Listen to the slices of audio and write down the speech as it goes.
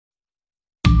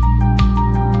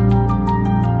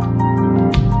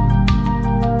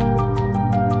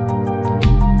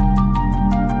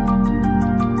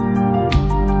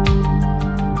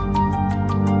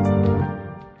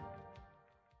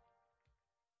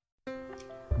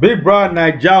Big Brother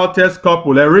Naija test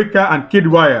couple Erica and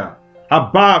Kiddwaya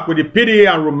are back with the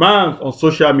PDA and romance on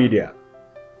social media.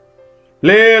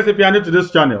 Please, if you are new to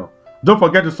this channel, don't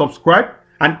forget to subscribe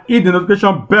and hit the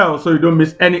notification bell so you don't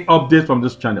miss any updates from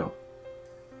this channel.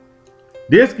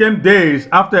 This came days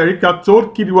after Erica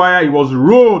told Kiddwaya he was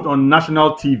rude on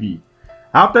national TV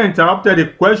after interrupted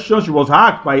a question she was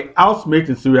asked by a housemate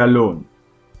in Sierra Leone.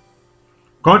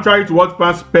 Contrary to what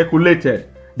fans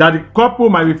speculated, that the couple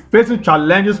might be facing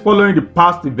challenges following the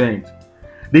past event,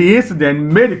 the incident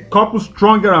made the couple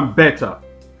stronger and better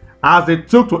as they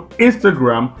took to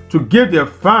Instagram to give their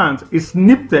fans a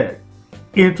snippet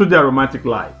into their romantic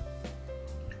life.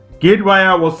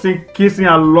 Kiddwaya was seen kissing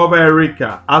her lover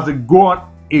Erica as they go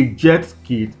on a jet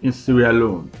ski in Sierra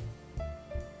Leone.